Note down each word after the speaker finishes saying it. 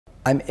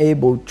I'm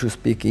able to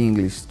speak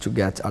English to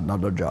get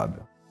another job.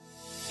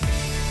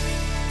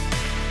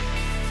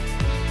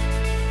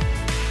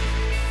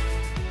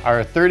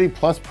 Our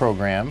 30+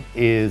 program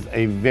is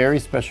a very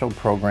special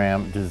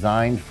program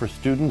designed for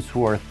students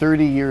who are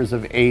 30 years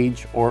of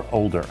age or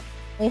older.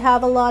 We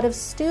have a lot of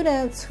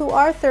students who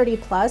are 30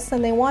 plus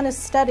and they want to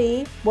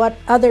study what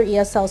other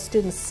ESL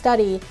students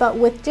study, but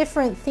with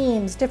different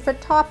themes,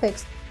 different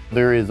topics.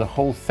 There is a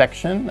whole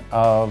section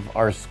of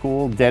our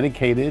school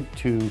dedicated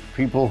to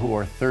people who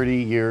are 30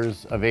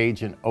 years of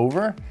age and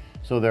over.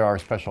 So there are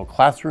special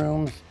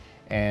classrooms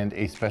and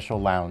a special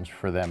lounge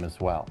for them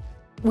as well.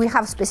 We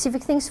have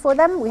specific things for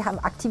them. We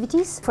have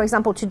activities. For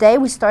example, today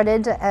we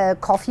started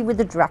coffee with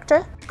the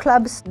director.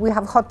 Clubs, we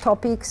have hot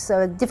topics,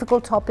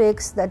 difficult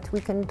topics that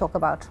we can talk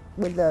about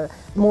with the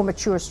more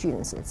mature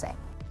students, let's say.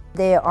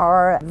 They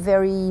are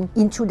very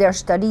into their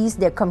studies.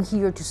 They come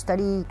here to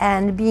study,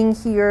 and being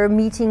here,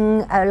 meeting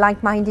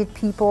like-minded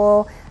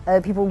people,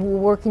 people who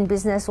work in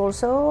business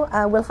also,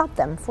 will help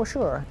them for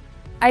sure.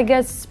 I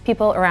guess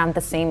people around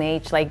the same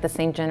age, like the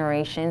same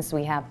generations,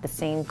 we have the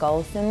same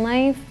goals in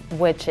life,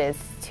 which is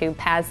to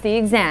pass the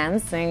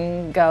exams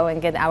and go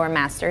and get our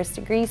master's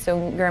degree, so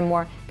we're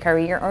more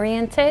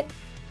career-oriented.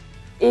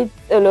 It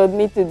allowed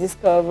me to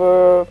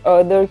discover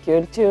other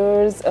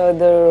cultures,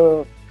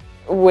 other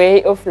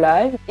way of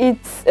life. It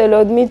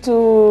allowed me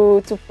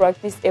to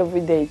practice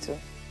every day too.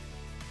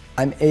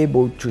 I'm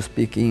able to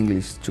speak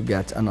English to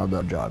get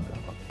another job.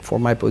 For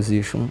my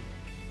position,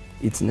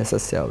 it's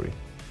necessary.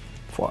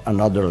 For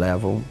another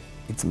level,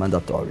 it's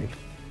mandatory.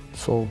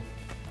 So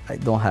I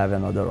don't have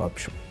another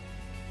option.